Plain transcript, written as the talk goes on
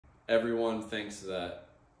everyone thinks that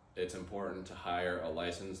it's important to hire a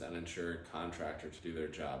licensed and insured contractor to do their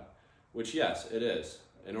job, which yes, it is.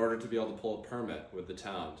 In order to be able to pull a permit with the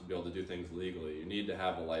town, to be able to do things legally, you need to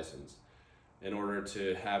have a license. In order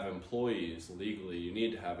to have employees legally, you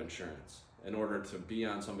need to have insurance. In order to be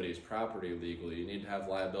on somebody's property legally, you need to have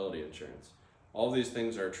liability insurance. All these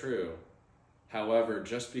things are true. However,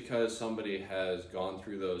 just because somebody has gone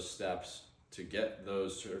through those steps to get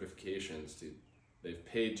those certifications, they've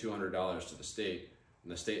paid $200 to the state,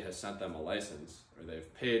 and the state has sent them a license, or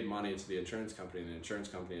they've paid money to the insurance company and the insurance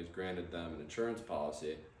company has granted them an insurance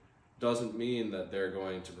policy, doesn't mean that they're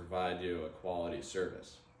going to provide you a quality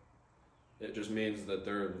service. It just means that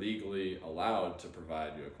they're legally allowed to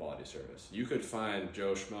provide you a quality service. You could find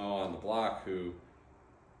Joe Schmo on the block who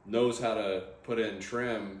knows how to put in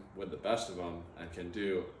trim with the best of them and can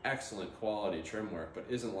do excellent quality trim work, but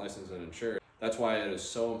isn't licensed and insured. That's why it is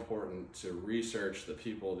so important to research the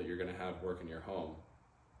people that you're going to have work in your home.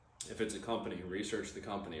 If it's a company, research the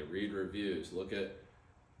company, read reviews, look at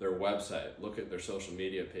their website, look at their social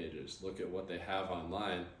media pages, look at what they have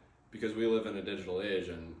online, because we live in a digital age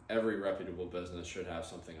and every reputable business should have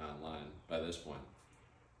something online by this point.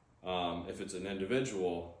 If it's an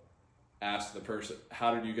individual, ask the person,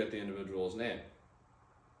 how did you get the individual's name?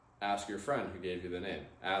 Ask your friend who gave you the name.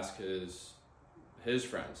 Ask his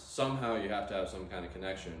friends. Somehow you have to have some kind of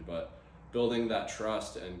connection, but building that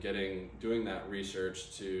trust and doing that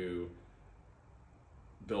research to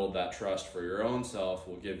build that trust for your own self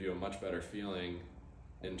will give you a much better feeling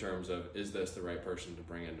in terms of, is this the right person to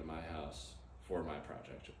bring into my house for my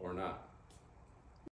project or not?